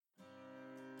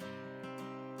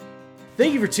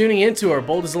Thank you for tuning in to our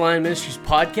Bold as a Lion Ministries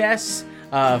podcasts.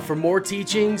 For more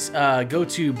teachings, go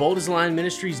to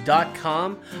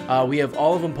boldasLionMinistries.com. We have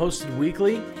all of them posted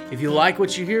weekly. If you like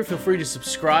what you hear, feel free to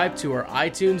subscribe to our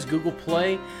iTunes, Google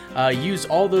Play. Use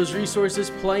all those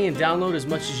resources, play and download as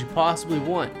much as you possibly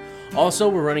want. Also,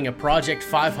 we're running a Project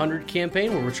 500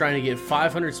 campaign where we're trying to get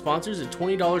 500 sponsors at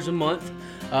 $20 a month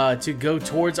to go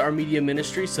towards our media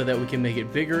ministry so that we can make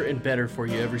it bigger and better for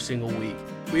you every single week.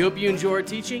 We hope you enjoy our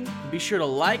teaching. Be sure to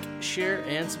like, share,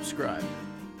 and subscribe.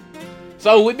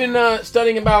 So we've been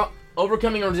studying about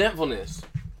overcoming resentfulness.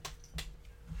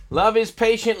 Love is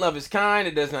patient, love is kind,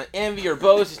 it does not envy or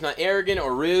boast, it's not arrogant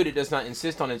or rude, it does not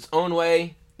insist on its own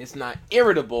way, it's not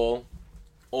irritable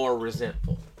or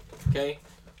resentful. Okay?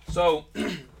 So,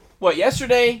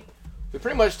 yesterday we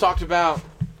pretty much talked about,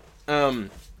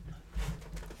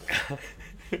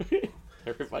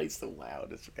 everybody's so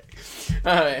loud, it's okay.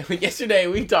 Yesterday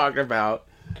we talked about,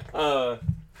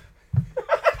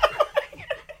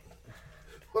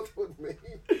 What's with me?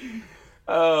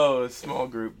 Oh, small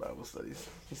group Bible studies.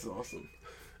 This is awesome.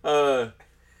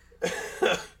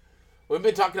 We've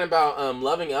been talking about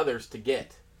loving others to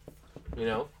get. You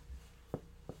know? A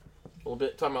little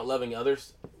bit talking about loving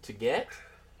others to get.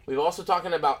 We've also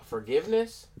talking about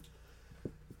forgiveness.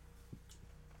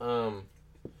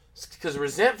 Because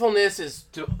resentfulness is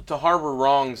to harbor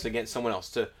wrongs against someone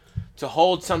else. To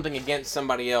hold something against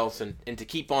somebody else and to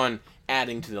keep on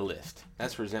adding to the list.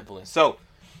 That's resentfulness. So,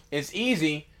 it's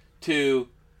easy to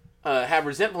have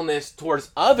resentfulness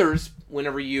towards others when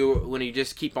you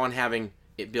just keep on having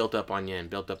it built up on you and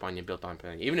built up on you.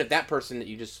 Even if that person that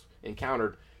you just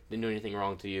encountered didn't do anything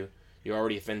wrong to you, you're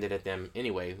already offended at them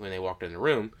anyway when they walked in the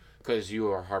room because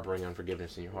you are harboring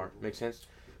unforgiveness in your heart. Make sense?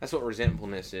 That's what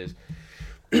resentfulness is.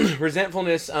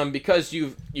 Resentfulness, because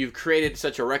you've created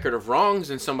such a record of wrongs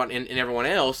in somebody and everyone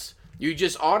else, you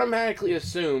just automatically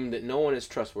assume that no one is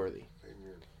trustworthy.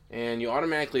 And you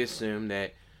automatically assume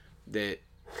that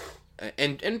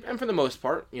and for the most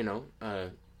part,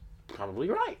 probably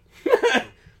right.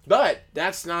 But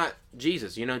that's not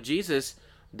Jesus. Jesus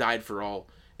died for all,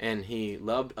 and he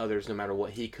loved others no matter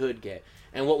what he could get.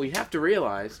 And what we have to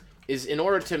realize is in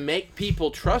order to make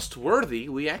people trustworthy,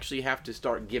 we actually have to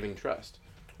start giving trust.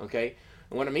 Okay?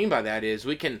 And what I mean by that is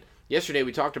yesterday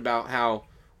we talked about how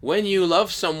when you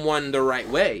love someone the right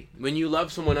way, when you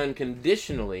love someone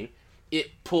unconditionally,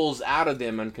 it pulls out of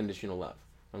them unconditional love,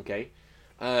 okay?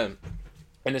 And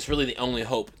it's really the only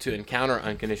hope to encounter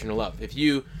unconditional love. If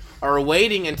you are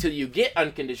waiting until you get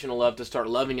unconditional love to start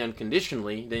loving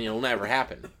unconditionally, then it'll never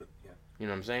happen. You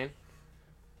know what I'm saying?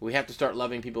 We have to start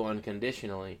loving people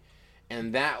unconditionally,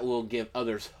 and that will give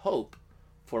others hope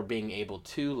for being able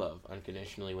to love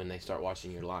unconditionally when they start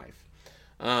watching your life.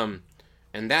 And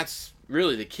that's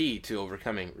really the key to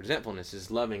overcoming resentfulness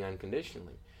is loving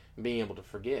unconditionally, and being able to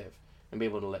forgive. And be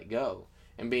able to let go,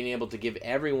 and being able to give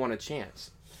everyone a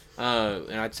chance.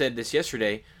 And I said this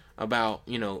yesterday about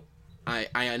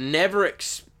I never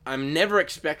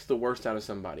expect the worst out of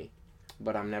somebody,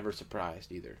 but I'm never surprised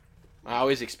either. I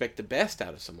always expect the best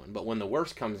out of someone, but when the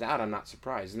worst comes out, I'm not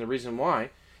surprised. And the reason why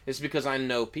is because I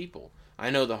know people. I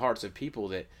know the hearts of people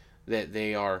that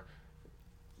they are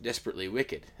desperately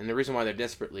wicked. And the reason why they're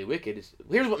desperately wicked is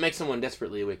here's what makes someone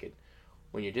desperately wicked: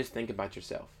 when you just think about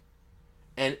yourself.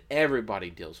 And everybody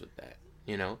deals with that,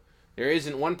 There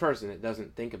isn't one person that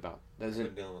doesn't think about, I've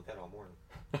been dealing with that all morning.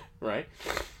 Right?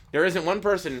 There isn't one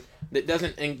person that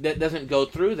doesn't go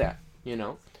through that,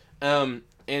 And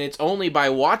it's only by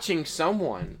watching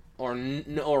someone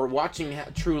or watching how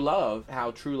true love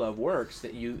works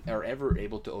that you are ever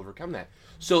able to overcome that.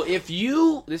 So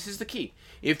this is the key.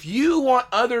 If you want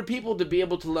other people to be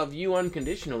able to love you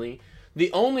unconditionally,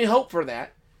 the only hope for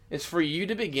that is for you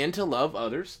to begin to love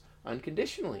others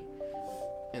unconditionally.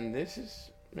 And this is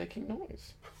making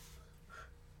noise.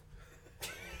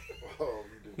 Oh,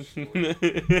 you did I'm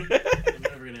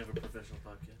never going to have a professional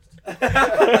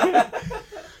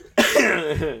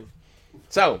podcast.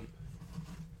 So,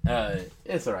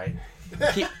 it's alright.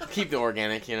 Keep the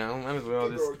organic, Might as well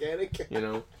just, organic.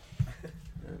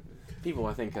 People,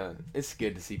 I think, it's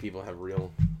good to see people have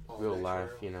real life,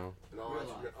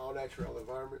 All natural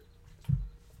environment.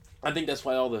 I think that's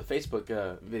why all the Facebook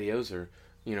videos are,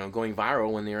 going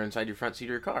viral when they're inside your front seat of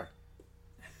your car.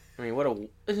 I mean,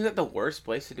 isn't that the worst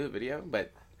place to do a video?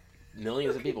 But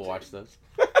millions of people watch those.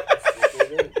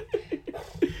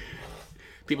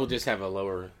 People just have a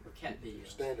lower cat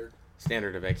videos.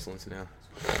 standard of excellence now.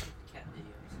 Cat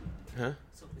videos. Huh?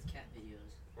 So with cat videos.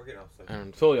 We're getting off subject.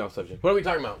 I'm totally off subject. What are we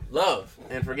talking about? Love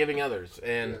and forgiving others.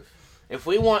 And Yes. if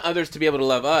we want others to be able to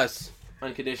love us,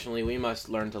 unconditionally, we must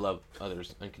learn to love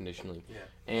others unconditionally. Yeah.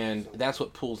 And that's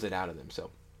what pulls it out of them.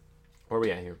 So, where are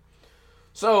we at here?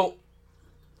 So,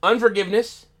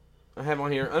 unforgiveness, I have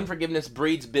on here, unforgiveness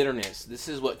breeds bitterness. This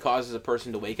is what causes a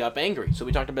person to wake up angry. So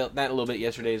we talked about that a little bit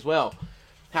yesterday as well.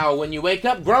 How when you wake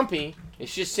up grumpy,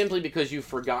 it's just simply because you've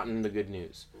forgotten the good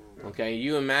news. Okay,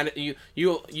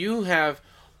 you have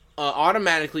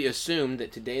automatically assumed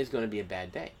that today is going to be a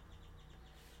bad day.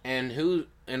 And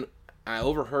I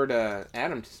overheard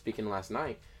Adam speaking last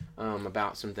night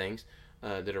about some things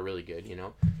that are really good. You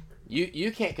know,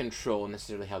 you can't control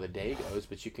necessarily how the day goes,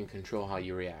 but you can control how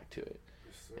you react to it.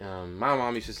 My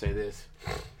mom used to say this: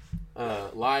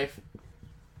 life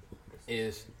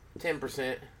is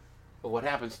 10% of what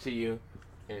happens to you,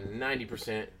 and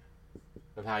 90%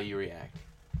 of how you react.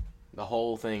 The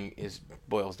whole thing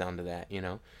boils down to that, you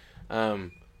know.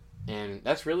 And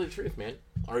that's really the truth, man.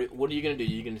 What are you going to do?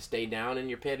 Are you going to stay down in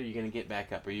your pit, or are you going to get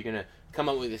back up? Are you going to come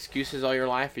up with excuses all your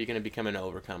life, or are you going to become an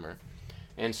overcomer?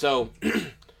 And so,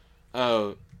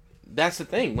 that's the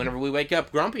thing. Whenever we wake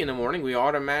up grumpy in the morning, we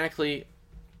automatically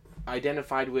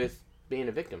identified with being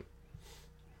a victim.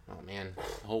 Oh, man,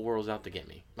 the whole world's out to get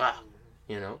me.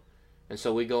 You know? And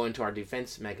so we go into our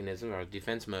defense mechanism, our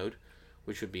defense mode,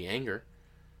 which would be anger.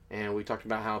 And we talked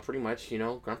about how pretty much, you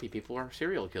know, grumpy people are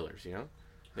serial killers, you know?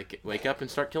 They wake up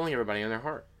and start killing everybody in their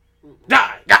heart.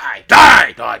 Die! Die!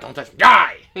 Die! Die! Don't touch me!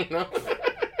 Die! You know?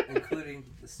 Including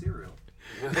the cereal.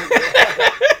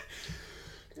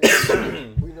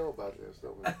 We know about this,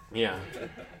 don't we? Yeah.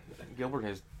 Gilbert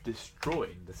has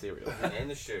destroyed the cereal. And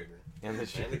the sugar. And the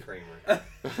sugar. And the creamer. And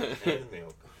the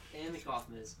milk. And the cough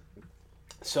mist.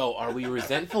 So, are we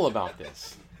resentful about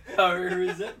this? Are we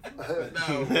resentful?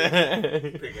 No.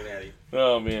 Picking at him.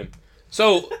 Oh, man.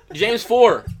 So, James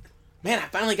 4. Man, I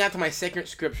finally got to my second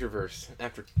scripture verse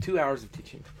after 2 hours of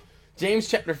teaching. James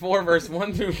chapter 4, verse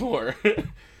 1 through 4.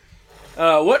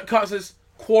 What causes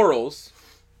quarrels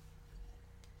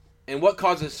and what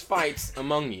causes fights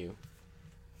among you?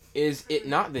 Is it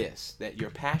not this, that your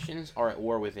passions are at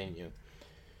war within you?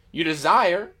 You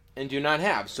desire and do not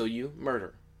have, so you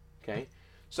murder. Okay?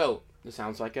 So, this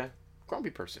sounds like a grumpy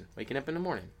person waking up in the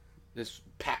morning. This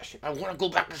passion. I want to go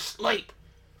back to sleep.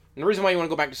 And the reason why you want to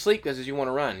go back to sleep is you want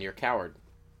to run. You're a coward.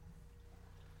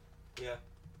 Yeah.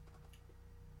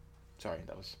 Sorry,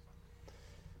 that was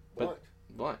What?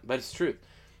 blunt. But it's true.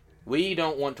 We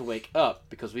don't want to wake up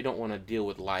because we don't want to deal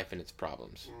with life and its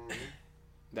problems. Mm-hmm.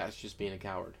 That's just being a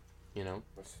coward, you know?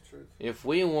 That's the truth. If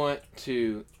we want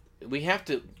to, we have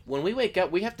to, when we wake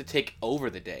up, we have to take over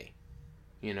the day,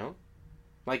 you know?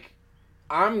 Like,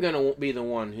 I'm going to be the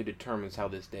one who determines how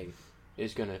this day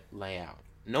is going to lay out.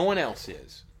 No one else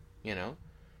is, you know?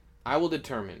 I will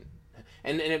determine.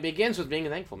 And it begins with being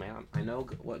thankful, man. I know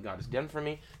what God has done for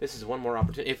me. This is one more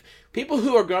opportunity. If people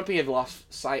who are grumpy have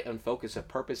lost sight and focus of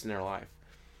purpose in their life,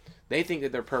 they think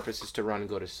that their purpose is to run and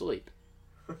go to sleep.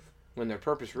 When their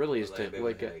purpose really is to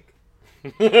wake up.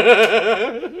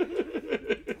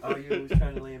 Oh, you always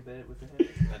trying to lay in bed with the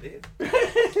headache?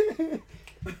 I did.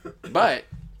 But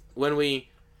when we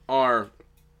are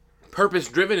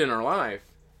purpose-driven in our life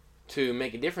to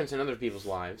make a difference in other people's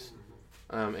lives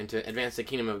and to advance the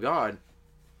kingdom of God,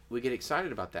 we get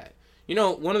excited about that. You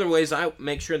know, one of the ways I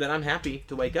make sure that I'm happy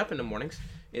to wake up in the mornings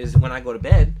is when I go to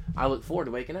bed, I look forward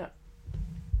to waking up.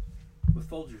 With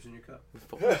Folgers in your cup.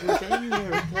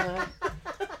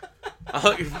 I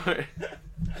look forward.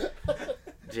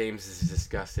 James is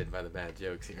disgusted by the bad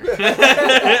jokes here.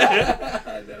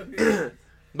 I know.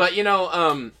 But you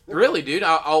know, really, dude,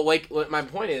 I'll wake. My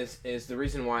point is the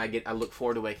reason why I look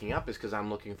forward to waking up is because I'm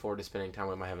looking forward to spending time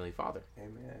with my Heavenly Father.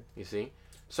 Amen. You see,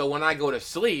 so when I go to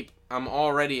sleep, I'm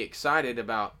already excited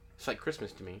about. It's like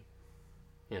Christmas to me.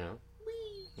 You know,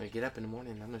 I get up in the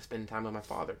morning, and I'm gonna spend time with my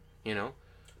Father. You know,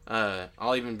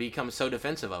 I'll even become so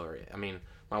defensive over it. I mean,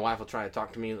 my wife will try to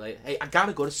talk to me like, "Hey, I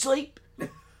gotta go to sleep.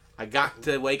 I got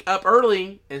to wake up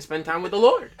early and spend time with the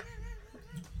Lord."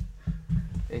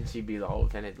 And she'd be all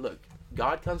offended. Look,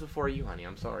 God comes before you, honey.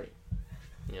 I'm sorry.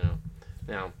 You know.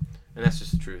 Now, and that's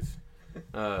just the truth.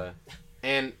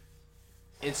 And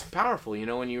it's powerful, you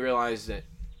know, when you realize that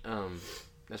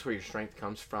that's where your strength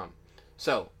comes from.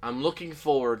 So, I'm looking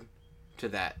forward to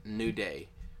that new day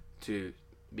to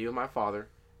be with my Father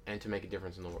and to make a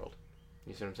difference in the world.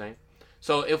 You see what I'm saying?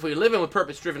 So, if we live in with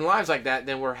purpose-driven lives like that,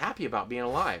 then we're happy about being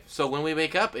alive. So, when we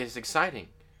wake up, it's exciting.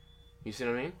 You see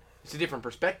what I mean? It's a different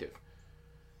perspective.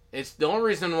 It's the only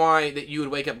reason why that you would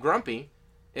wake up grumpy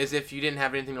is if you didn't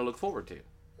have anything to look forward to.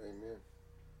 Amen.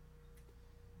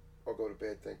 Or go to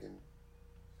bed thinking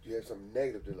you have something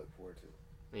negative to look forward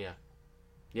to. Yeah.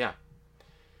 Yeah.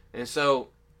 And so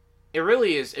it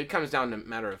really is. It comes down to a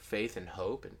matter of faith and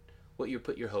hope, and what you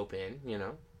put your hope in. You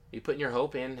know, you putting your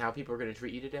hope in how people are going to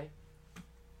treat you today.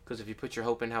 Because if you put your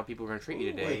hope in how people are going to treat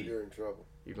you today, You're in trouble.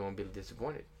 you're going to be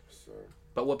disappointed. Sir.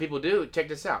 But what people do, check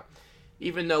this out.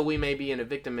 Even though we may be in a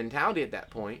victim mentality at that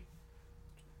point,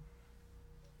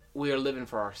 we are living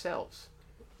for ourselves.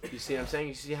 You see what I'm saying?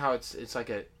 You see how it's like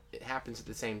it happens at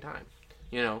the same time.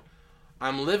 You know,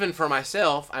 I'm living for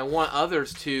myself. I want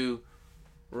others to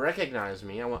recognize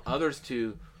me. I want others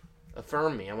to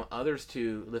affirm me. I want others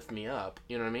to lift me up.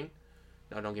 You know what I mean?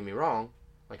 Now, don't get me wrong.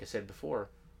 Like I said before,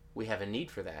 we have a need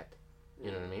for that.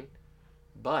 You know what I mean?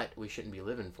 But we shouldn't be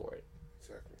living for it.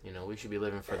 Exactly. You know, we should be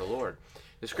living for the Lord.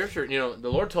 The scripture, you know, the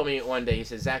Lord told me one day, he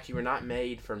says, Zach, you were not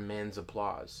made for men's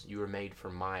applause. You were made for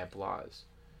my applause.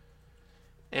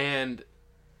 And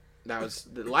that was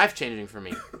life-changing for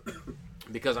me.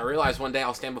 Because I realized one day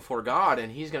I'll stand before God,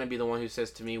 and he's going to be the one who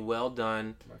says to me, well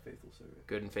done, My faithful servant.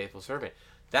 good and faithful servant.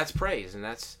 That's praise, and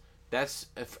that's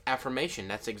affirmation.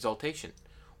 That's exaltation.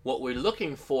 What we're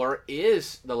looking for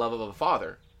is the love of a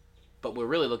Father, but we're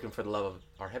really looking for the love of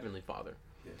our Heavenly Father.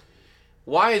 Yeah.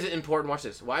 Why is it important? Watch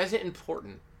this. Why is it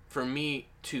important for me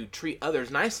to treat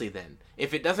others nicely then?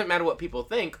 If it doesn't matter what people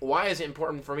think, why is it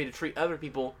important for me to treat other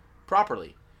people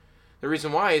properly? The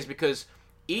reason why is because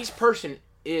each person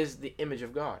is the image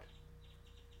of God.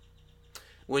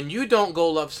 When you don't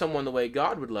go love someone the way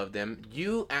God would love them,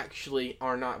 you actually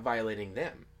are not violating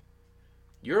them.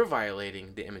 You're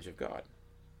violating the image of God.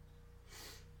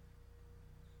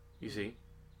 You see?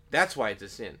 That's why it's a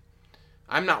sin.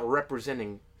 I'm not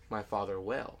representing my Father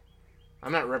well.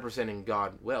 I'm not representing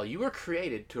God well. You were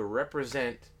created to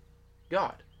represent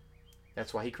God.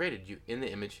 That's why he created you in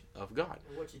the image of God.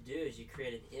 And what you do is you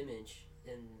create an image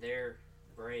in their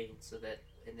brain so that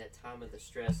in that time of the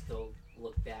stress they'll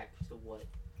look back to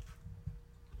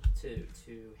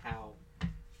how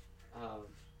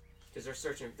because they're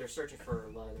searching for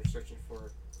love, they're searching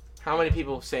for. How many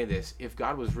people say this? If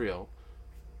God was real,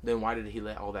 then why did he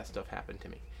let all that stuff happen to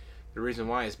me? The reason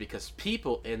why is because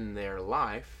people in their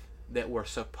life that were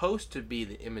supposed to be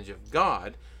the image of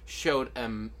God showed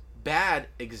a bad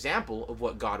example of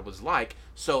what God was like,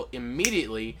 so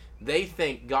immediately they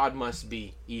think God must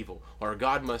be evil, or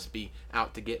God must be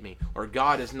out to get me, or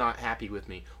God is not happy with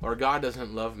me, or God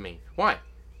doesn't love me. Why?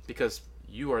 Because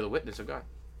you are the witness of God.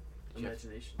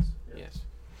 Imaginations. Yeah. Yes.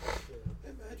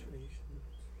 Imagination.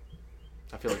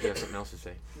 I feel like you have something else to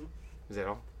say. Is that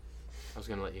all? I was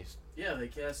going to let you... Yeah, they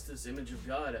cast this image of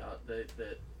God out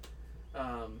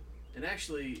and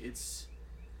actually it's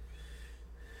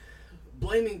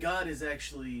blaming God is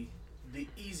actually the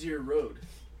easier road,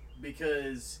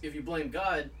 because if you blame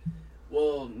God,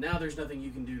 well, now there's nothing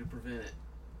you can do to prevent it,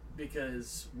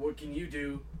 because what can you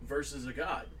do versus a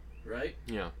God, right?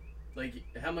 Yeah. Like,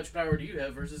 how much power do you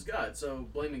have versus God? So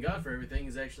blaming God for everything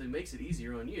is actually makes it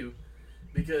easier on you,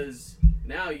 because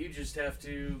now you just have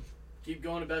to keep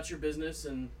going about your business,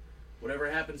 and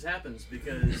whatever happens, happens,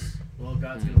 because, well,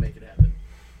 God's going to make it happen,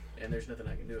 and there's nothing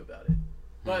I can do about it.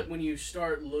 But when you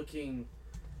start looking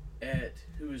at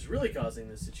who is really causing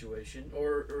this situation,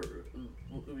 or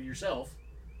yourself,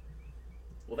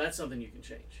 well, that's something you can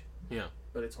change. Yeah.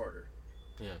 But it's harder.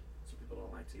 Yeah. So people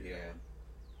don't like to do that.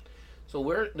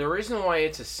 So the reason why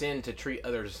it's a sin to treat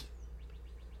others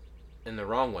in the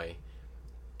wrong way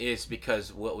is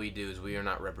because what we do is we are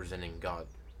not representing God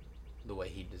the way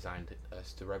he designed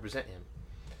us to represent him.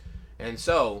 And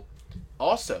so,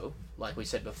 also, like we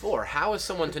said before, how is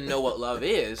someone to know what love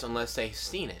is unless they've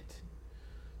seen it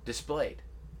displayed?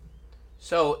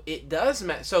 So it does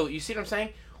matter. So you see what I'm saying?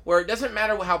 Where it doesn't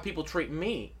matter how people treat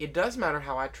me, it does matter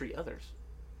how I treat others.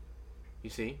 You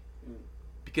see?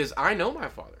 Because I know my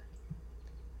Father.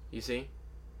 You see?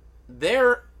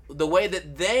 The way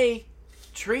that they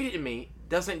treated me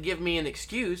doesn't give me an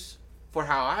excuse for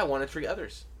how I want to treat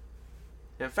others.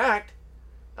 In fact,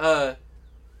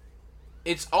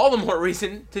 it's all the more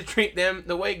reason to treat them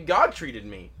the way God treated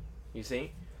me. You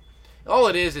see? All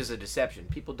it is a deception.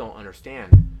 People don't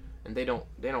understand, and they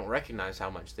don't recognize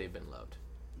how much they've been loved,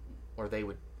 or they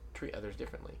would treat others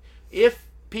differently. If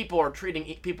people are treating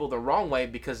people the wrong way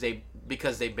because they've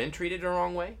been treated the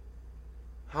wrong way,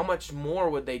 how much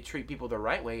more would they treat people the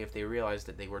right way if they realized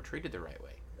that they were treated the right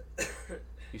way?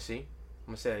 You see? I'm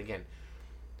going to say that again.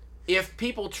 If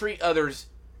people treat others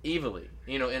evilly,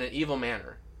 in an evil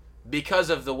manner, because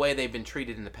of the way they've been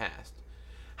treated in the past,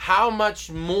 how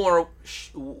much more,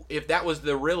 if that was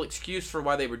the real excuse for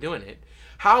why they were doing it,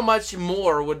 how much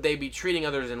more would they be treating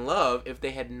others in love if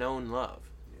they had known love?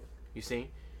 You see?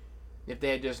 If they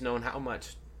had just known how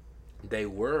much they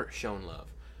were shown love.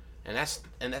 And it's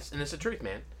the truth,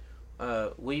 man.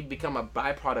 we become a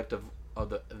byproduct of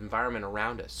the environment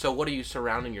around us. So what are you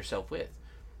surrounding yourself with?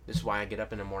 This is why I get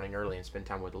up in the morning early and spend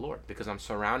time with the Lord, because I'm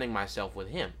surrounding myself with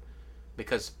Him.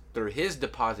 Because through His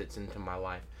deposits into my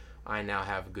life, I now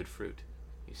have good fruit,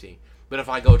 you see. But if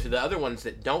I go to the other ones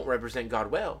that don't represent God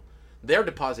well, their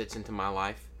deposits into my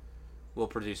life will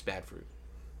produce bad fruit,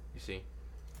 you see.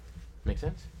 Make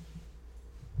sense?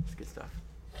 That's good stuff.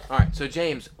 All right, so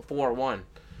James 4:1.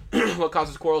 What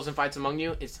causes quarrels and fights among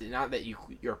you? It's not that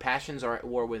your passions are at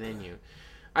war within you.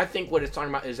 I think what it's talking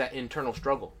about is that internal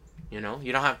struggle. You know,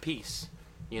 you don't have peace.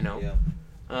 You know, Yeah.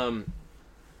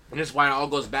 And that's why it all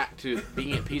goes back to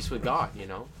being at peace with God. You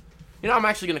know, I'm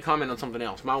actually going to comment on something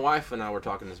else. My wife and I were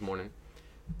talking this morning,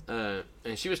 and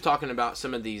she was talking about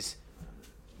some of these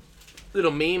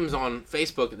little memes on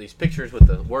Facebook, these pictures with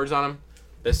the words on them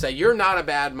that say, "You're not a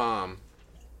bad mom.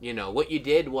 You know, what you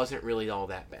did wasn't really all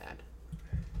that bad."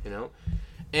 You know,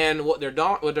 and what they're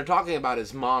talking about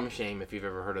is mom shame. If you've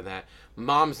ever heard of that,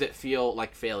 moms that feel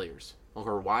like failures,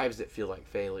 or wives that feel like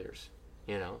failures.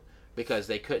 You know, because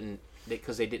they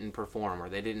didn't perform or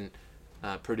they didn't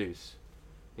produce.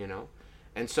 You know,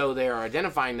 and so they are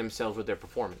identifying themselves with their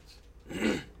performance,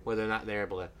 whether or not they're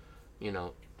able to, you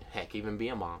know, heck, even be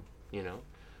a mom. You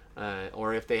know,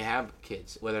 or if they have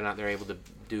kids, whether or not they're able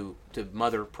to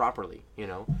mother properly. You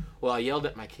know, well, I yelled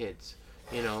at my kids.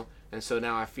 You know. And so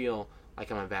now I feel like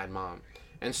I'm a bad mom.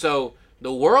 And so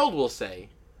the world will say,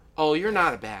 "Oh, you're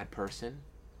not a bad person.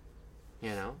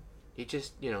 You know, you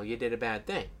just, you did a bad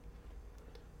thing."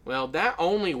 Well, that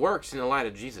only works in the light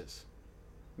of Jesus.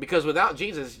 Because without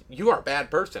Jesus, you are a bad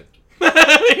person.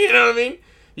 You know what I mean?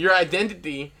 Your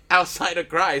identity outside of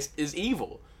Christ is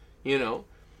evil, you know?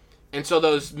 And so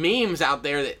those memes out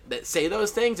there that say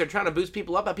those things, they're trying to boost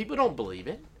people up, but people don't believe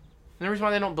it. And the reason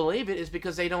why they don't believe it is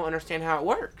because they don't understand how it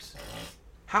works.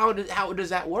 How does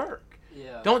that work?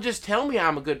 Yeah. Don't just tell me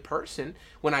I'm a good person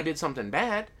when I did something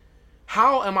bad.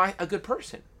 How am I a good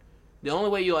person? The only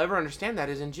way you'll ever understand that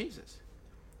is in Jesus.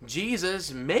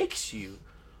 Jesus makes you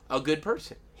a good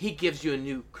person. He gives you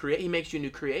He makes you a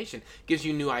new creation, gives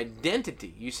you a new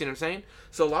identity. You see what I'm saying?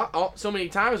 So so many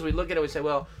times we look at it and we say,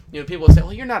 well, people say,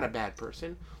 well, you're not a bad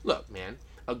person. Look, man,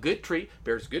 a good tree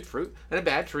bears good fruit, and a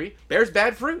bad tree bears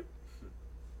bad fruit.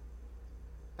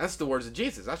 That's the words of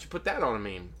Jesus. I should put that on a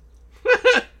meme.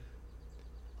 I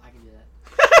can do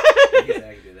that. Yeah,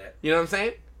 I can do that. You know what I'm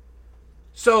saying?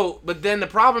 So, but then the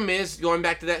problem is, going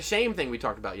back to that shame thing we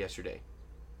talked about yesterday.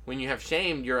 When you have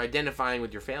shame, you're identifying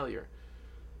with your failure.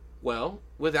 Well,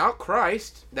 without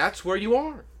Christ, that's where you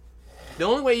are. The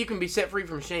only way you can be set free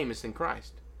from shame is in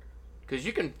Christ. Because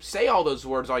you can say all those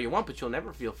words all you want, but you'll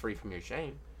never feel free from your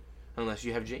shame unless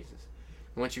you have Jesus.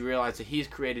 And once you realize that He's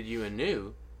created you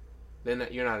anew, then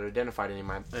you're not identified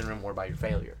anymore by your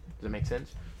failure. Does that make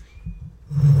sense?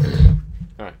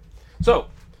 All right. So,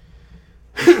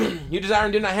 you desire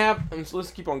and do not have, and so let's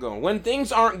keep on going. When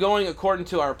things aren't going according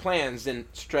to our plans, then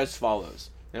stress follows.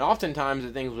 And oftentimes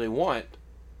the things we want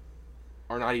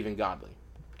are not even godly.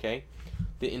 Okay?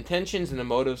 The intentions and the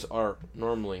motives are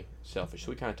normally selfish. So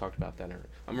we kind of talked about that earlier.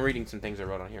 I'm reading some things I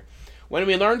wrote on here. When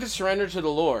we learn to surrender to the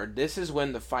Lord, this is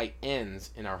when the fight ends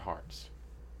in our hearts.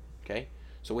 Okay?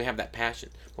 So we have that passion.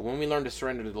 But when we learn to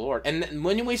surrender to the Lord, and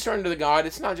when we surrender to God,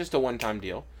 it's not just a one-time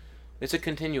deal. It's a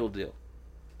continual deal.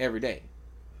 Every day.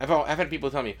 I've had people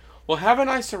tell me, well, haven't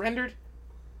I surrendered?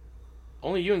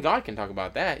 Only you and God can talk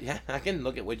about that. Yeah, I can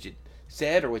look at what you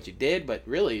said or what you did, but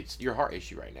really it's your heart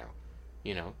issue right now.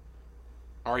 You know?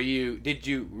 Did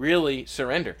you really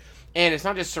surrender? And it's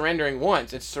not just surrendering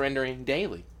once, it's surrendering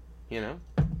daily. You know?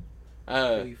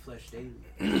 Kill your flesh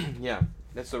daily. Yeah.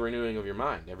 That's the renewing of your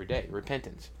mind every day.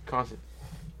 Repentance. Constant.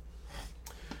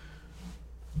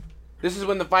 This is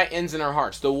when the fight ends in our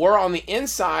hearts. The war on the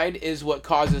inside is what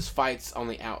causes fights on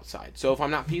the outside. So if I'm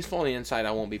not peaceful on the inside,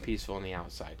 I won't be peaceful on the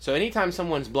outside. So anytime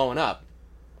someone's blowing up,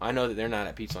 I know that they're not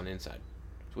at peace on the inside.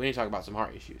 So we need to talk about some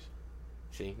heart issues.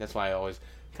 See? That's why I always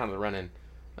kind of the running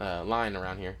line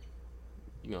around here.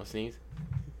 You gonna sneeze?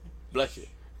 Bless you.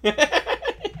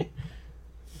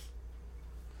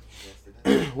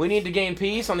 We need to gain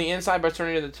peace on the inside by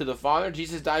turning to the Father.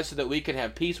 Jesus died so that we could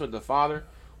have peace with the Father.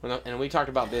 And we talked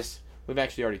about this. We've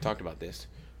actually already talked about this.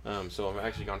 So I've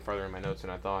actually gone further in my notes than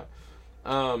I thought.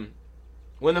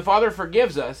 When the Father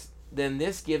forgives us, then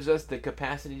this gives us the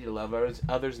capacity to love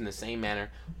others in the same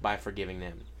manner by forgiving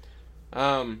them.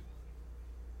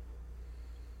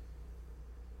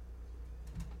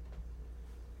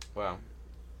 Well,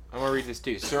 I'm going to read this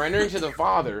too. Surrendering to the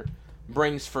Father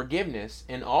brings forgiveness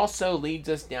and also leads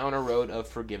us down a road of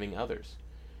forgiving others.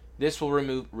 This will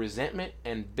remove resentment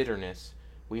and bitterness.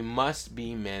 We must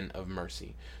be men of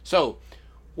mercy. So,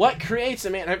 What creates a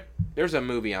man? There's a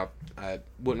movie out. I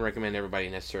wouldn't recommend everybody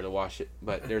necessarily watch it,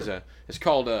 but it's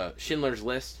called Schindler's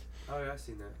List. Oh yeah, I've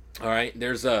seen that. All right,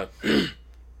 there's the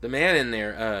man in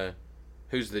there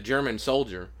who's the German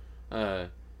soldier.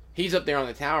 He's up there on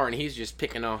the tower and he's just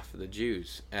picking off the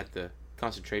Jews at the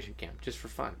concentration camp just for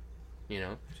fun, you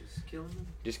know. Just killing them.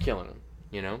 Just killing them,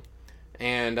 you know,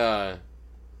 and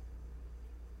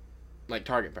like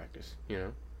target practice, you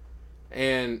know.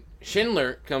 And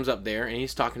Schindler comes up there and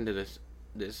he's talking to this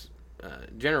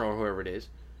general or whoever it is,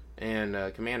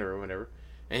 and commander or whatever,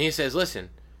 and he says, "Listen,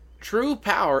 true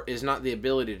power is not the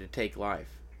ability to take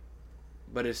life,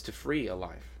 but is to free a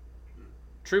life.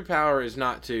 True power is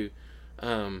not to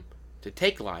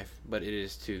take life, but it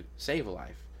is to save a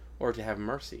life or to have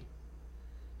mercy,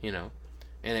 you know."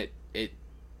 And it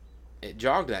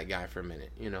jogged that guy for a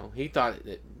minute, you know. He thought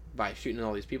that by shooting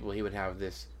all these people he would have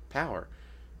this power,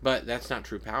 but that's not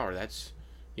true power. That's,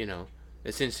 you know,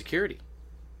 it's insecurity.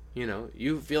 You know,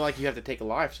 you feel like you have to take a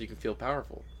life so you can feel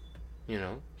powerful, you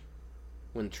know,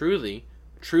 when truly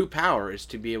true power is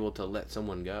to be able to let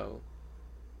someone go,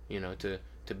 you know, to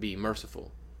be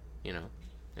merciful, you know,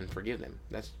 and forgive them.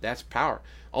 That's power.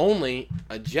 Only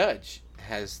a judge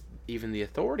has even the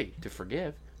authority to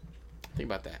forgive. Think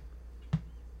about that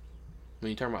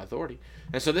when you talk about authority.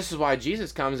 And so this is why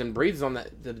Jesus comes and breathes on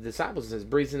the disciples, and says,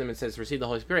 breathes in them and says, receive the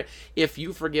Holy Spirit. If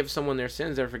you forgive someone their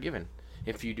sins, they're forgiven.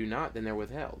 If you do not, then they're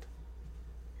withheld.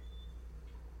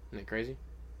 Isn't that crazy?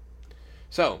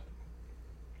 So,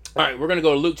 all right, we're going to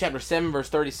go to Luke chapter 7, verse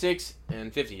 36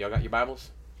 and 50. Y'all got your Bibles?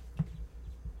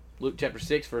 Luke chapter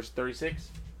 6, verse 36.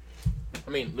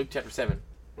 Luke chapter 7.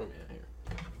 Where am I at here?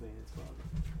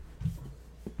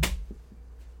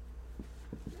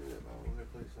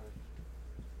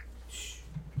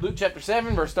 Luke chapter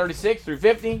 7, verse 36 through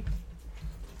 50.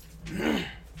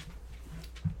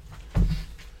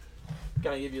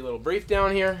 Gotta give you a little brief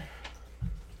down here.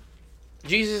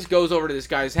 Jesus goes over to this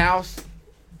guy's house.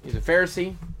 He's a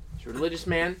Pharisee. He's a religious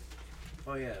man.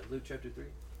 Oh yeah, Luke chapter 3.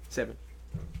 7.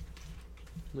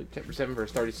 Luke chapter 7,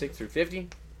 verse 36 through 50.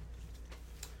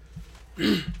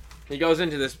 He goes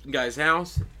into this guy's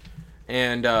house,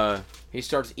 and he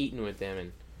starts eating with them,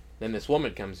 and then this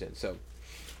woman comes in. So it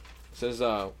says,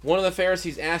 one of the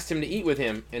Pharisees asked him to eat with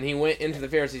him, and he went into the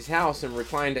Pharisee's house and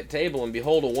reclined at table, and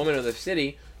behold, a woman of the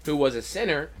city, who was a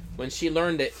sinner, when she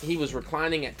learned that he was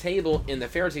reclining at table in the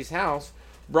Pharisee's house,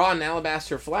 brought an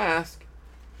alabaster flask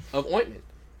of ointment,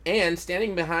 and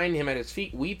standing behind him at his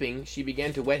feet weeping, she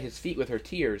began to wet his feet with her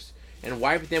tears, and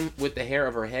wiped them with the hair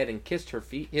of her head, and kissed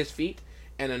his feet,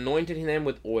 and anointed them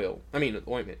with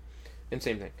ointment. And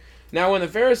same thing. Now when the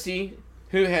Pharisee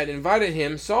who had invited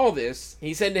him saw this,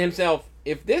 he said to himself,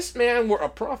 if this man were a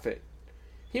prophet,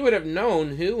 he would have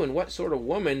known who and what sort of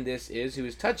woman this is who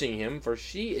is touching him, for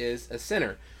she is a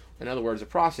sinner. In other words, a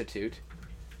prostitute.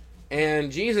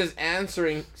 And Jesus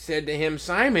answering said to him,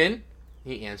 Simon,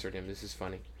 he answered him. This is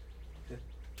funny.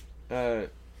 It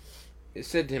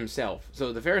said to himself.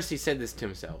 So the Pharisee said this to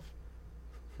himself.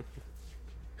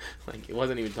 Like, it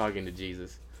wasn't even talking to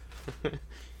Jesus.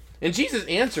 And Jesus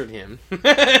answered him,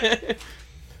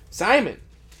 Simon,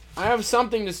 I have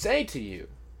something to say to you.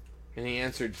 And he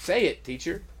answered, say it,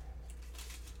 teacher.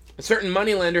 A certain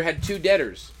moneylender had 2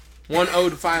 debtors. One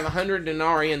owed 500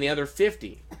 denarii and the other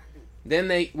 50.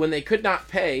 Then when they could not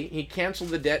pay, he canceled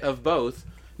the debt of both.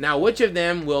 Now which of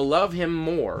them will love him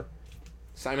more?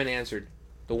 Simon answered,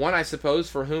 the one, I suppose,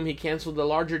 for whom he canceled the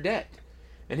larger debt.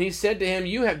 And he said to him,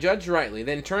 you have judged rightly.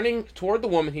 Then turning toward the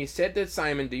woman, he said to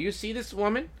Simon, do you see this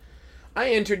woman? I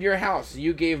entered your house.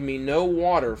 You gave me no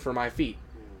water for my feet.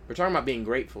 We're talking about being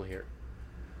grateful here.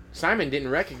 Simon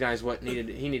didn't recognize what he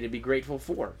needed to be grateful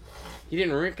for. He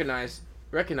didn't recognize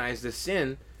the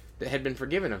sin that had been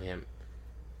forgiven of him.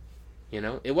 You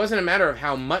know, it wasn't a matter of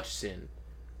how much sin.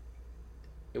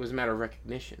 It was a matter of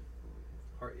recognition.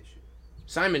 Heart issue.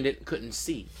 Simon couldn't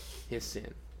see his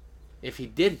sin. If he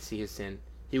did see his sin,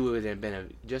 he would have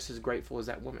been just as grateful as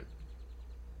that woman.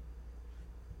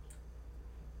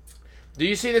 Do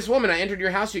you see this woman? I entered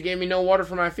your house. You gave me no water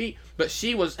for my feet, but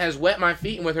she has wet my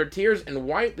feet and with her tears and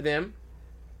wiped them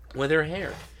with her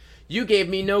hair. You gave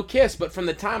me no kiss, but from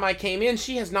the time I came in,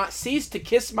 she has not ceased to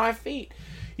kiss my feet.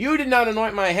 You did not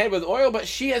anoint my head with oil, but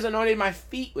she has anointed my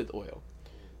feet with oil.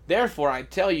 Therefore, I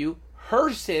tell you,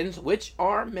 her sins, which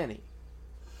are many,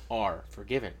 are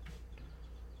forgiven.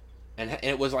 And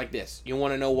it was like this. You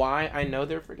want to know why I know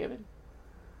they're forgiven?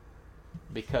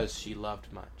 Because she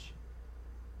loved much.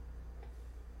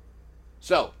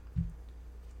 So,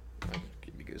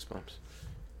 give me goosebumps.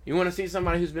 You want to see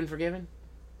somebody who's been forgiven?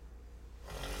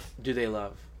 Do they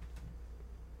love?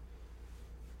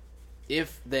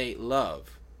 If they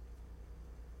love,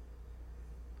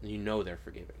 you know they're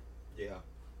forgiven. Yeah.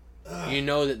 You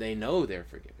know that they know they're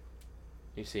forgiven.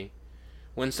 You see?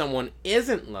 When someone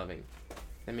isn't loving,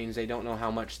 that means they don't know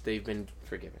how much they've been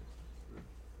forgiven.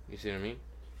 You see what I mean?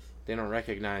 They don't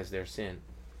recognize their sin.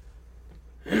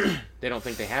 They don't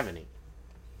think they have any.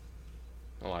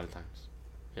 A lot of times.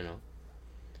 You know?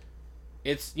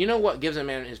 It's, you know what gives a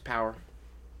man his power?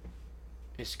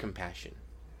 It's compassion.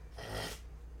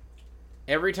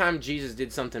 Every time Jesus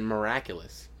did something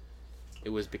miraculous, it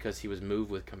was because he was moved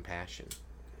with compassion.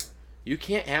 You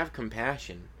can't have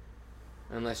compassion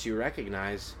unless you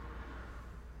recognize,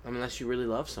 unless you really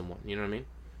love someone. You know what I mean?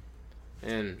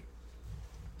 And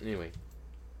anyway,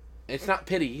 it's not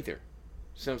pity either.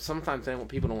 So sometimes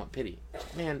people don't want pity.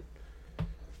 Man,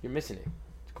 you're missing it.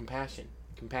 It's compassion.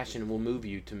 Compassion will move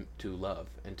you to love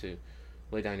and to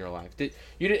lay down your life.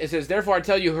 It says, therefore I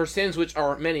tell you, her sins, which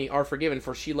are many, are forgiven,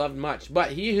 for she loved much.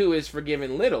 But he who is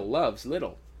forgiven little loves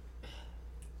little.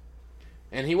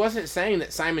 And he wasn't saying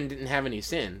that Simon didn't have any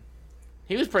sin.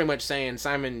 He was pretty much saying,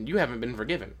 Simon, you haven't been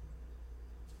forgiven.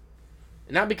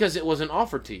 Not because it wasn't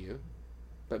offered to you,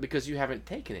 but because you haven't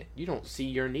taken it. You don't see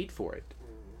your need for it.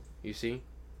 You see?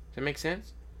 Does that make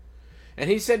sense? And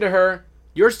he said to her,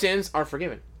 your sins are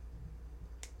forgiven.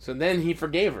 So then he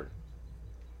forgave her.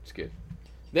 It's good.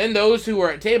 Then those who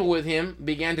were at table with him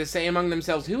began to say among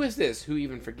themselves, who is this who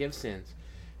even forgives sins?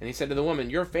 And he said to the woman,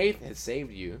 your faith has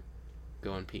saved you.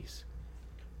 Go in peace.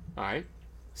 Alright?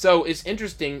 So it's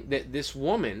interesting that this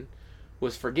woman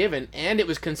was forgiven and it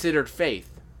was considered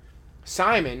faith.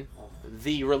 Simon,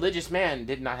 the religious man,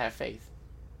 did not have faith.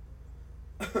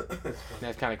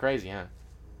 That's kind of crazy, huh?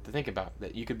 To think about,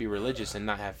 that you could be religious and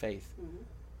not have faith.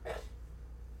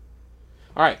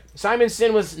 Alright, Simon's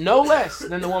sin was no less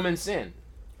than the woman's sin.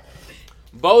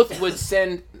 Both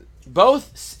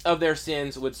of their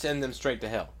sins would send them straight to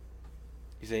hell.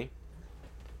 You see?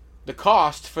 The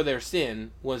cost for their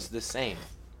sin was the same.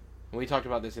 And we talked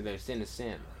about this today. Sin is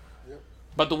sin. Yep.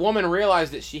 But the woman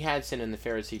realized that she had sin and the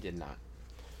Pharisee did not.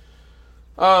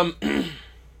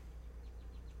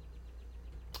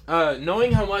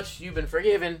 Knowing how much you've been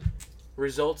forgiven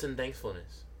results in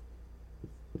thankfulness.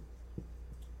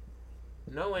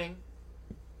 Knowing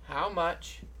how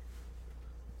much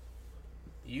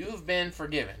you've been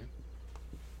forgiven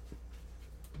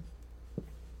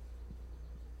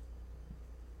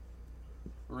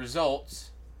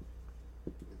results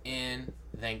in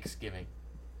thanksgiving.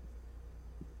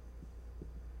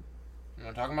 I'm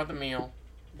not talking about the meal.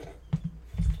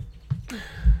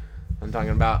 I'm talking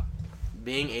about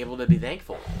being able to be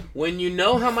thankful. When you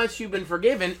know how much you've been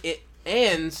forgiven, it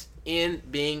ends in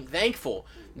being thankful.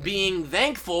 Being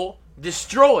thankful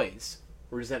destroys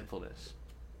resentfulness.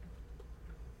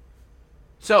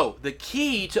 So, the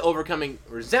key to overcoming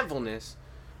resentfulness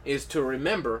is to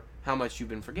remember how much you've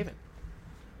been forgiven.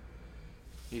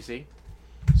 You see?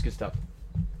 It's good stuff.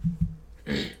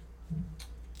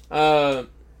 And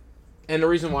the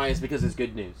reason why is because it's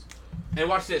good news. And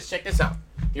watch this. Check this out.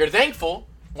 You're thankful.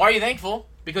 Why are you thankful?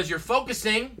 Because you're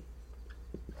focusing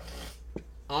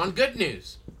on good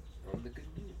news. On the good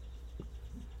news.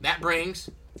 That brings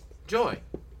joy.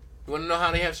 You want to know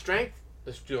how to have strength?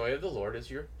 The joy of the Lord is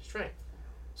your strength.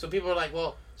 So people are like,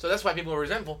 well, so that's why people are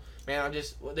resentful. Man,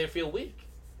 they feel weak.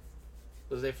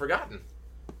 Because they've forgotten.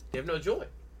 They have no joy.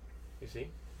 You see?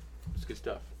 It's good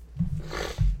stuff.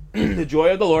 The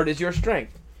joy of the Lord is your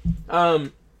strength.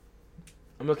 I'm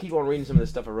going to keep on reading some of this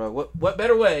stuff I wrote. What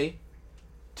better way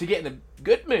to get in a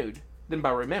good mood than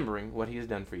by remembering what he has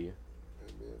done for you?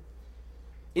 Amen.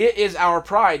 It is our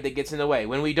pride that gets in the way.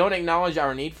 When we don't acknowledge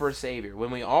our need for a Savior,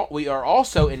 when we are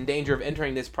also in danger of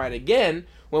entering this pride again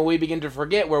when we begin to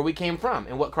forget where we came from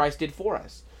and what Christ did for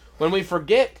us. When we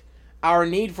forget our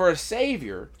need for a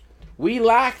Savior, we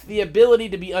lack the ability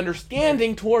to be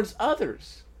understanding towards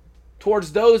others,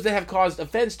 towards those that have caused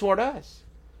offense toward us.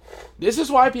 This is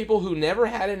why people who never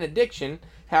had an addiction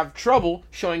have trouble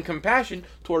showing compassion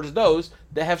towards those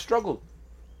that have struggled.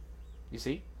 You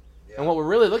see? Yeah. And what we're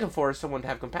really looking for is someone to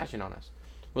have compassion on us.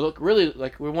 We look really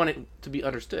like we want it to be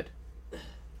understood.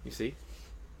 You see?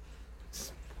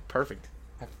 It's perfect.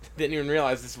 I didn't even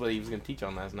realize this is what he was going to teach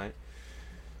on last night.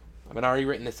 I've been already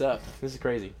written this up. This is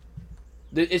crazy.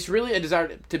 It's really a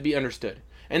desire to be understood.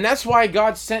 And that's why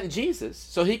God sent Jesus,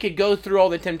 so he could go through all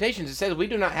the temptations. It says we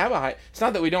do not have it's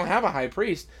not that we don't have a high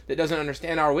priest that doesn't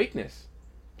understand our weakness.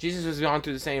 Jesus has gone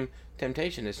through the same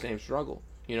temptation, the same struggle.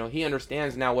 You know, he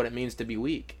understands now what it means to be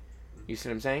weak. You see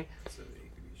what I'm saying?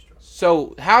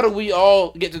 So how do we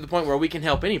all get to the point where we can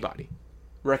help anybody?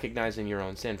 Recognizing your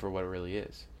own sin for what it really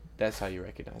is. That's how you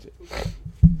recognize it.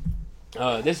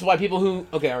 This is why people who,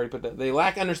 I already put that. They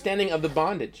lack understanding of the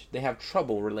bondage. They have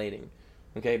trouble relating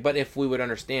Okay, but if we would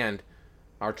understand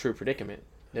our true predicament,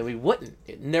 then we wouldn't.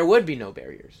 And there would be no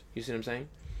barriers. You see what I'm saying?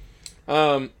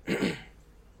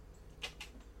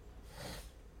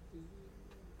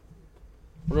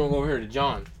 We're going to go over here to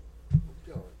John.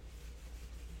 John.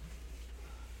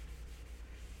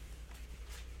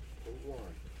 Hold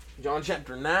on. John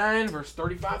chapter 9, verse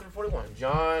 35 through 41.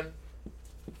 John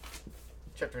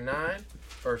chapter 9,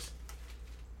 verse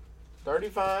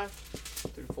 35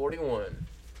 through 41.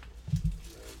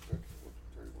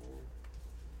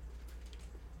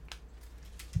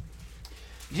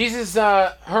 Jesus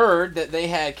heard that they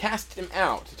had cast him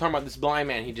out. Talking about this blind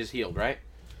man he just healed, right?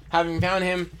 Having found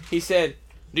him, he said,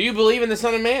 "Do you believe in the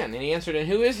Son of Man?" And he answered, "And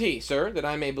who is he, sir, that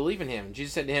I may believe in him?"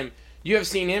 Jesus said to him, "You have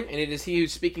seen him, and it is he who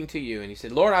is speaking to you." And he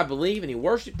said, "Lord, I believe." And he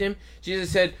worshipped him. Jesus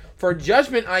said, "For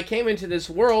judgment I came into this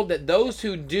world, that those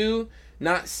who do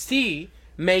not see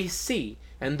may see,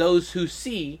 and those who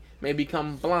see may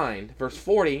become blind." Verse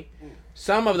 40,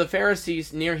 some of the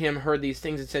Pharisees near him heard these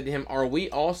things and said to him, "Are we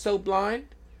also blind?"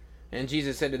 And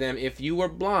Jesus said to them, "If you were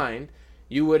blind,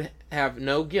 you would have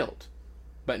no guilt.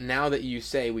 But now that you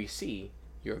say we see,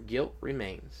 your guilt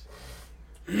remains."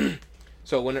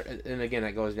 So and again,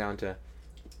 that goes down to,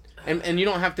 and you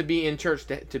don't have to be in church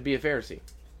to be a Pharisee.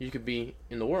 You could be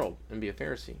in the world and be a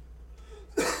Pharisee.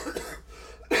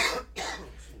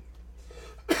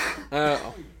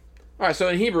 All right, so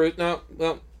in Hebrews,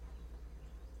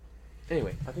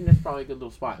 anyway, I think that's probably a good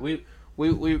little spot. We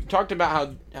talked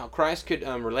about how Christ could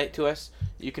relate to us.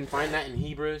 You can find that in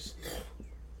Hebrews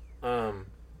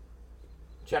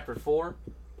chapter 4,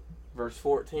 verse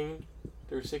 14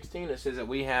 through 16. It says that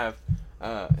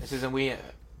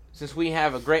since we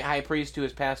have a great high priest who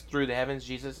has passed through the heavens,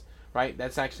 Jesus, right?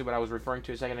 That's actually what I was referring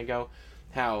to a second ago,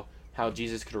 how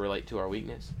Jesus could relate to our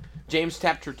weakness. James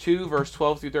chapter 2, verse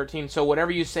 12 through 13. So whatever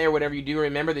you say or whatever you do,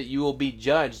 remember that you will be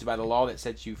judged by the law that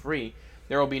sets you free.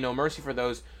 There will be no mercy for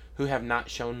those who have not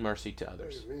shown mercy to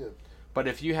others. Amen. But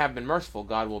if you have been merciful,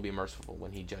 God will be merciful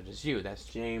when he judges you. That's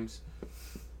James.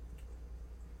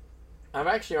 I've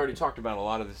actually already talked about a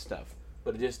lot of this stuff,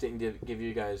 but it just didn't give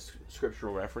you guys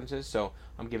scriptural references, so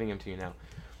I'm giving them to you now.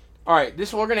 All right,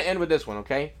 we're going to end with this one,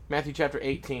 okay? Matthew chapter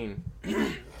 18.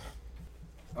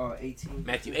 18.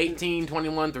 Matthew 18,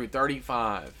 21 through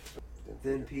 35.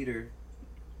 Then Peter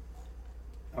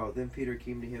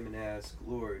came to him and asked,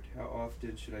 "Lord, how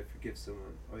often should I forgive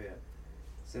someone?"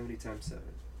 70 times 7.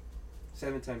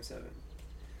 7 times 7.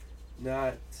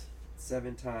 Not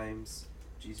 7 times,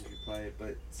 Jesus replied,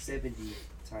 but 70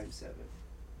 times 7.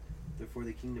 Therefore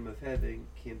the kingdom of heaven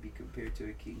can be compared to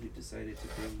a king who decided to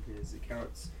bring his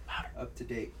accounts up to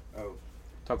date.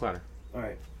 Talk louder.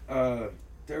 Alright.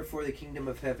 Therefore the kingdom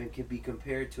of heaven can be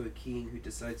compared to a king who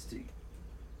decided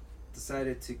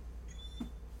to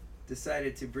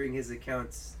bring his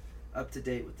accounts up to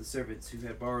date with the servants who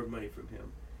had borrowed money from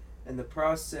him. In the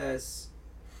process,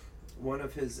 one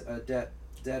of his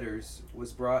debtors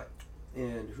was brought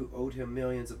in who owed him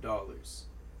millions of dollars.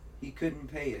 He couldn't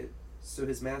pay it, so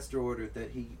his master ordered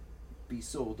that he be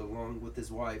sold along with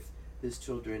his wife, his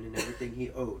children, and everything he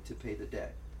owed to pay the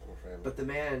debt. Poor family. But the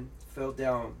man fell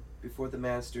down before the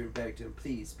master and begged him,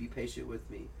 "Please be patient with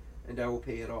me, and I will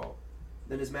pay it all."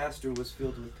 Then his master was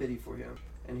filled with pity for him,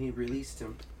 and he released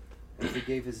him and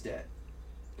forgave his debt.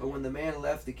 But when the man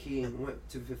left the king and went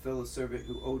to fulfill a servant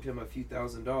who owed him a few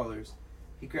 $1,000s,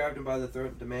 he grabbed him by the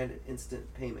throat and demanded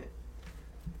instant payment.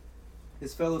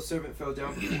 His fellow servant fell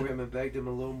down before him and begged him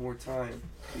a little more time.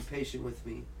 "Be patient with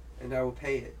me, and I will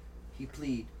pay it," he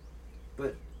pleaded.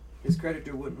 But his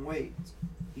creditor wouldn't wait.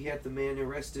 He had the man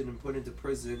arrested and put into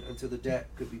prison until the debt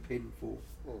could be paid in full.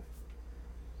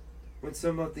 When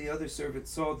some of the other servants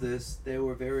saw this, they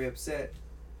were very upset.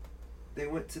 They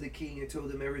went to the king and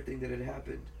told him everything that had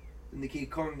happened. Then the king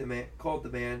called the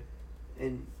man,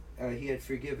 and he had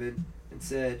forgiven, and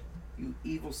said, "You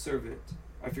evil servant,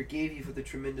 I forgave you for the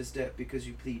tremendous debt because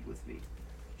you plead with me.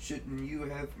 Shouldn't you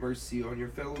have mercy on your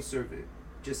fellow servant,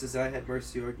 just as I had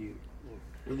mercy on you?"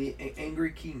 When the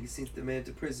angry king sent the man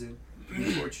to prison,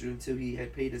 he tortured him until he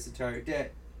had paid his entire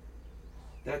debt.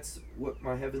 That's what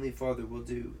my heavenly Father will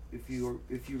do if you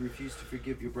refuse to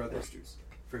forgive your brothers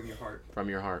from your heart. From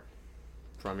your heart.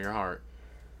 From your heart.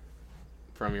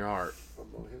 From your heart.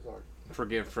 From his heart.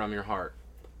 Forgive from your heart.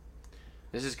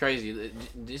 This is crazy.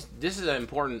 This is an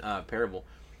important parable.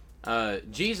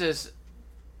 Jesus,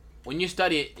 when you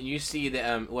study it, you see that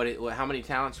how many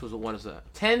talents was it? What is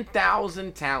that?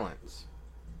 10,000 talents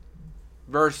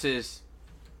versus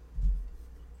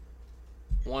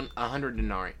 100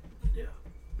 denarii.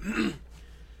 Yeah.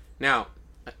 Now,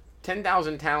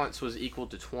 10,000 talents was equal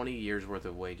to 20 years worth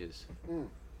of wages.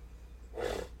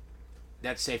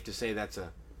 that's safe to say that's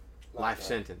a life Lifetime.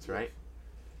 sentence, right?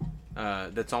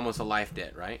 That's almost a life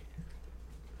debt, right?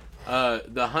 The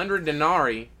 100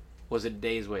 denarii was a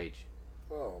day's wage.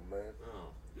 Oh man, Oh.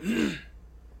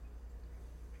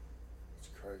 it's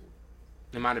crazy.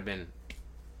 It might have been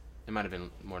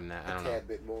more than that. I don't know. Tad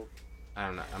bit more. I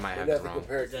don't know. I might But have it nothing wrong.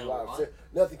 compared Is that to a life. lot?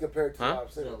 Nothing compared to Huh? life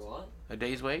Is that a sentence. lot? A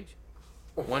day's wage?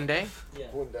 One day? Yeah.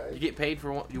 One You day get paid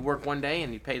for one, you work one day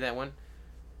and you pay that one.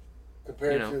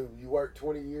 compared you know. to you work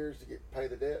 20 years to get pay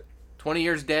the debt. 20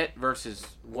 years debt versus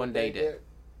one day debt.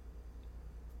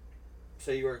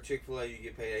 Say you work at Chick-fil-A, you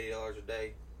get paid $80 a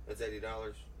day. That's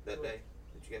 $80 that day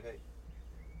that you get paid.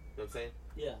 You know what I'm saying?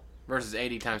 Yeah. Versus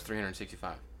 80 times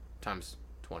 365 times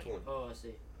 20. 20. Oh, I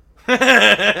see.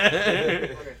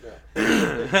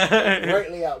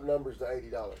 Greatly outnumbers the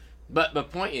 $80. But the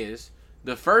point is,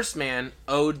 the first man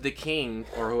owed the king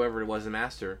or whoever it was, the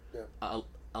master, Yeah.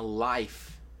 a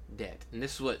life debt, and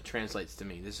this is what translates to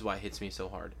me. This is why it hits me so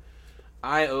hard.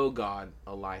 I owe God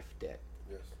a life debt,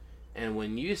 Yes, and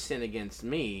when you sin against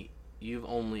me, you've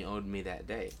only owed me that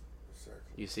day.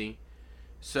 exactly. You see,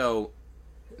 so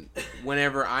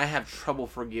whenever I have trouble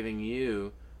forgiving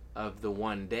you of the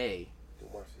one day,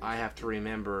 I have to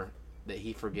remember that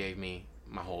He forgave me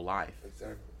my whole life.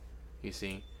 Exactly. You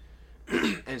see?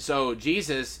 And so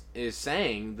Jesus is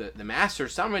saying that the master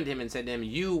summoned him and said to him,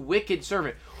 "You wicked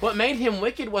servant." What made him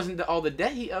wicked wasn't all the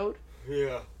debt he owed.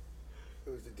 Yeah. It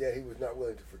was the debt he was not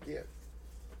willing to forgive.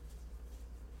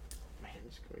 Man,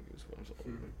 this is going to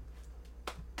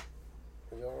goosebumps.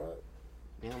 Are you all right?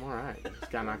 Yeah, I'm all right.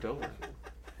 Just got knocked over.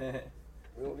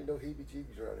 We don't need no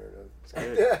heebie-jeebies around It's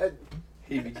here.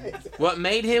 good. No. What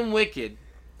made him wicked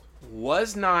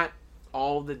was not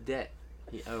all the debt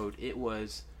he owed. It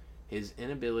was his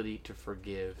inability to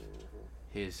forgive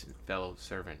his fellow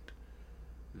servant.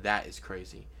 That is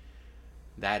crazy.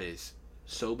 That is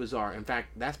so bizarre. In fact,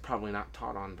 that's probably not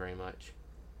taught on very much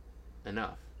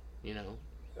enough, you know.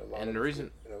 And the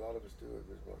reason And a lot of us do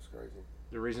it, but it's crazy.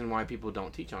 the reason why people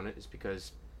don't teach on it is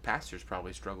because pastors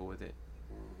probably struggle with it.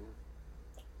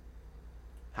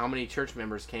 How many church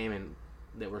members came and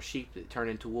that were sheep that turned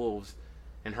into wolves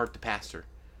and hurt the pastor?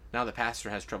 Now the pastor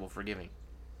has trouble forgiving.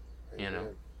 You know.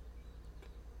 Amen.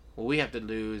 What we have to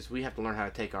do is we have to learn how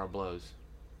to take our blows.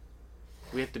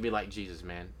 We have to be like Jesus,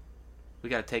 man. We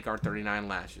got to take our 39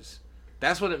 lashes.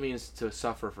 That's what it means to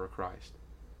suffer for Christ.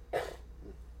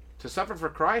 To suffer for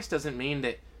Christ doesn't mean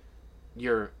that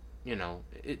you're, you know,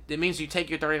 it means you take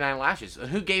your 39 lashes. And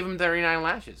who gave him 39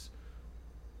 lashes?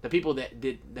 The people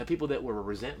that were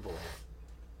resentful.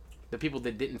 The people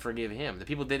that didn't forgive him. The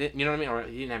people that didn't, you know what I mean? Or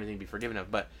he didn't have anything to be forgiven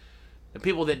of, but the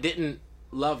people that didn't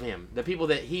love him. The people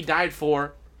that he died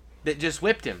for that just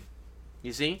whipped him.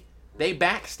 You see? They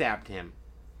backstabbed him.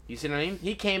 You see what I mean?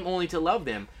 He came only to love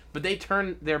them, but they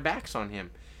turned their backs on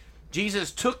him.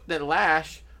 Jesus took the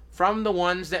lash from the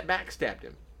ones that backstabbed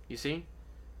him. You see?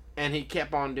 And he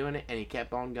kept on doing it, and he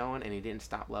kept on going, and he didn't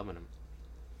stop loving them.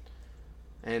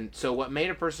 And so what made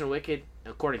a person wicked,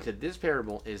 according to this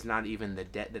parable, is not even the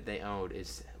debt that they owed,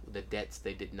 it's the debts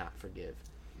they did not forgive.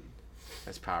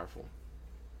 That's powerful.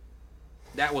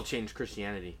 That will change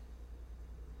Christianity.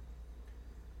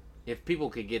 If people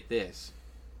could get this,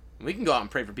 we can go out and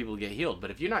pray for people to get healed,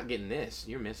 but if you're not getting this,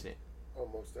 you're missing it.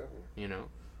 Almost definitely. You know,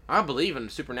 I believe in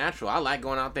the supernatural. I like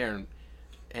going out there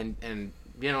and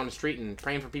being on the street and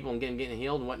praying for people and getting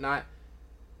healed and whatnot.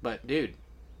 But dude,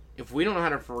 if we don't know how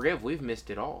to forgive, we've missed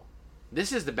it all.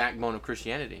 This is the backbone of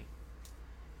Christianity.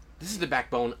 This is the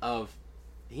backbone of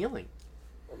healing.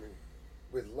 I mean,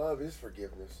 with love is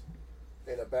forgiveness,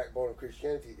 and a backbone of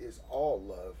Christianity is all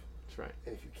love. That's right.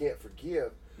 And if you can't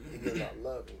forgive, then you're not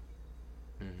loving.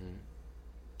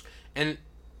 Mm-hmm. And,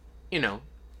 you know,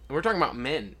 we're talking about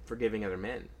men forgiving other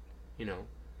men. You know,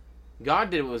 God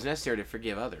did what was necessary to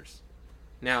forgive others.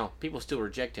 Now, people still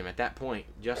reject him. At that point,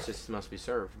 justice must be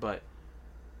served. But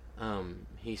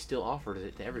he still offered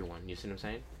it to everyone. You see what I'm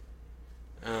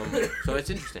saying? So it's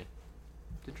interesting.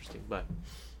 It's interesting. But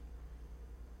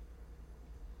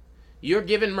you're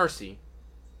given mercy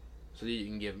so that you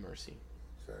can give mercy.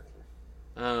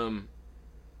 Exactly.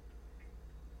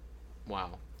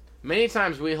 Wow. Many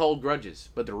times we hold grudges,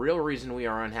 but the real reason we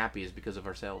are unhappy is because of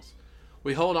ourselves.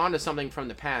 We hold on to something from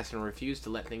the past and refuse to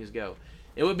let things go.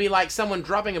 It would be like someone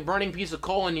dropping a burning piece of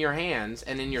coal into your hands,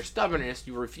 and in your stubbornness,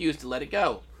 you refuse to let it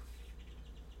go.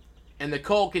 And the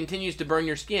coal continues to burn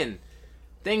your skin.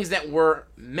 Things that were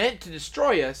meant to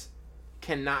destroy us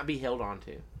cannot be held on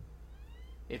to.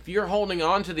 If you're holding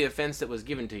on to the offense that was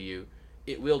given to you,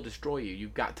 it will destroy you.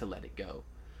 You've got to let it go.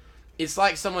 It's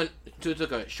like someone who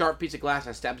took a sharp piece of glass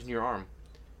and stabs in your arm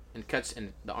and cuts,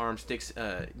 and the arm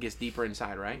gets deeper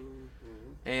inside, right? Mm-hmm.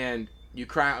 and you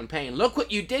cry out in pain, "Look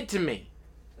what you did to me."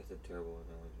 That's a terrible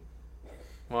analogy.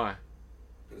 Why?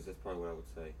 Because that's probably what I would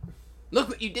say. Look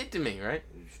what you did to me, right?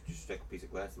 You just stick a piece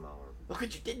of glass in my arm. Look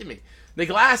what you did to me. The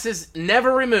glass is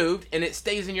never removed, and it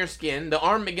stays in your skin. The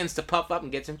arm begins to puff up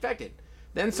and gets infected.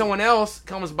 Then someone else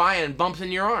comes by and bumps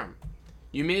in your arm.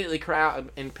 You immediately cry out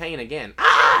in pain again.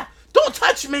 "Ah! Don't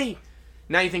touch me!"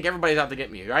 Now you think everybody's out to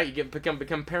get me, right? You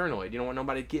become paranoid. You don't want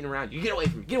nobody getting around you. Get away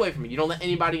from me. Get away from me. You don't let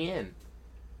anybody in.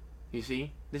 You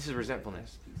see? This is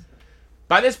resentfulness.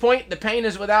 By this point, the pain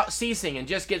is without ceasing and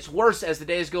just gets worse as the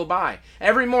days go by.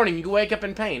 Every morning you wake up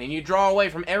in pain and you draw away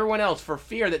from everyone else for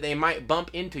fear that they might bump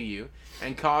into you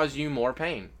and cause you more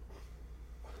pain.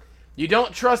 You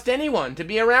don't trust anyone to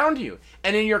be around you.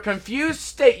 And in your confused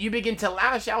state, you begin to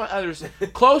lash out at others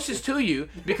closest to you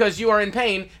because you are in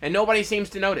pain and nobody seems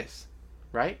to notice.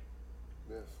 Right?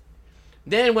 Yes.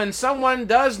 Then when someone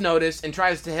does notice and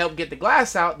tries to help get the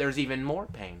glass out, there's even more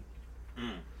pain.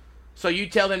 So you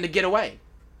tell them to get away.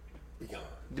 Be gone.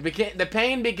 The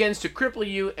pain begins to cripple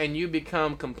you and you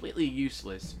become completely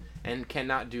useless and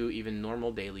cannot do even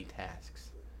normal daily tasks.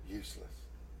 Useless.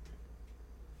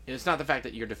 And it's not the fact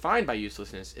that you're defined by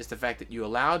uselessness, it's the fact that you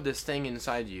allowed this thing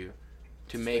inside you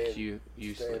to make you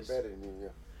useless. Stay embedded in you, yeah.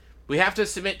 We have to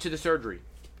submit to the surgery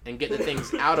and get the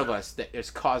things out of us that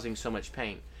is causing so much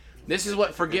pain. This is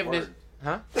what forgiveness...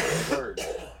 Huh? Word.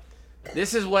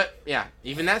 This is what... Yeah,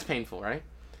 even that's painful, right?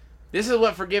 This is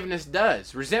what forgiveness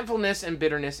does. Resentfulness and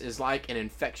bitterness is like an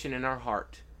infection in our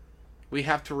heart. We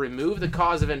have to remove the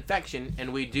cause of infection,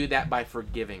 and we do that by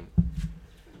forgiving.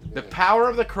 The power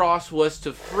of the cross was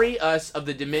to free us of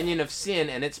the dominion of sin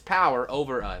and its power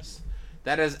over us.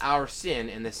 That is our sin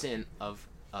and the sin of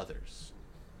others.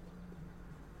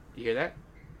 You hear that?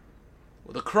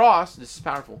 Well, the cross, this is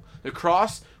powerful. The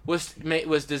cross was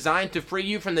designed to free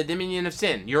you from the dominion of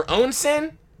sin. Your own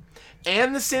sin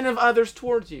and the sin of others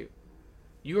towards you.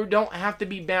 You don't have to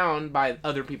be bound by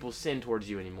other people's sin towards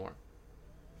you anymore.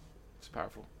 It's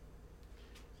powerful.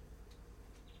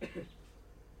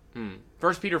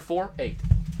 1 Peter 4:8.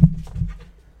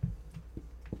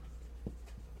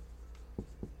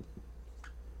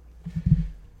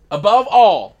 Above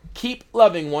all, keep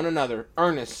loving one another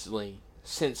earnestly,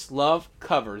 since love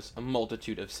covers a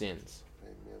multitude of sins.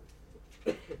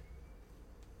 Amen.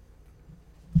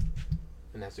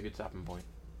 And that's a good stopping point.